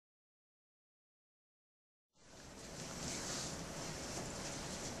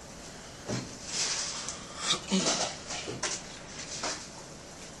So,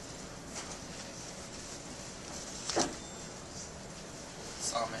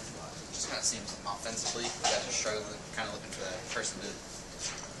 man, just kind of seems offensively, you guys are struggling, kind of looking for that person to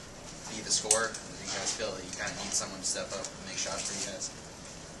be the scorer. Do you guys feel that you kind of need someone to step up and make shots for you guys?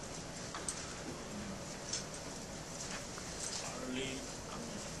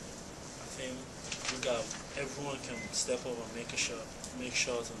 I think we got everyone can step up and make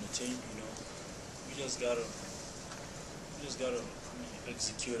shots on the team. You know, we just gotta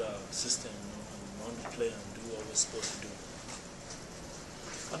execute our system, you know, and run the play and do what we're supposed to do.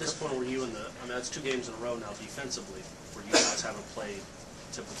 How disappointed were you in the? I mean, that's 2 games in a row now defensively, where you guys haven't played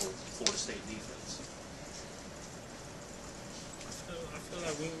typical Florida State defense. I feel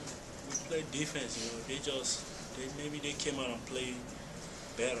like we played defense. You know, maybe they came out and played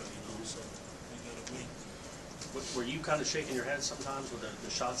better. You know, so we gotta win. Were you kind of shaking your head sometimes with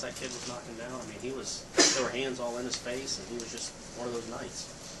the shots that kid was knocking down? I mean, there were hands all in his face, and he was just one of those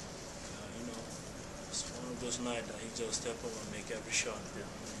nights. You know, it's one of those nights that he just step up and make every shot. Yeah.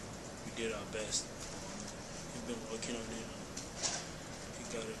 We did our best. We've been working on it. He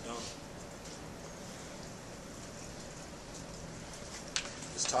got it done.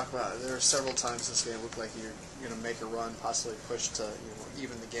 Just talk about it. There were several times this game looked like you're going to make a run, possibly push to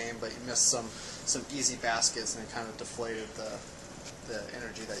even the game, but you missed some easy baskets, and it kind of deflated the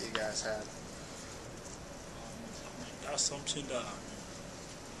energy that you guys had. That's something that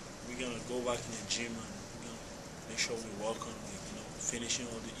we're gonna go back in the gym and we're gonna make sure we work on, finishing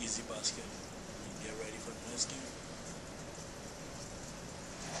all the easy basket and get ready for the next game.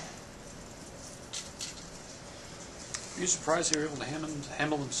 Are you surprised they were able to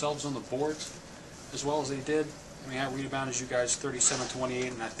handle themselves on the boards as well as they did? I mean, I rebounded you guys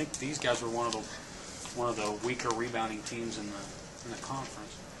 37-28, and I think these guys were one of the weaker rebounding teams in the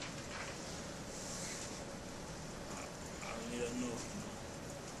conference. I really don't know.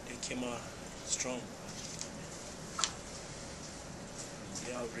 They came out strong.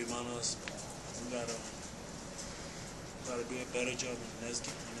 They out rebound us. We gotta do a better job in the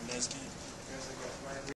next game.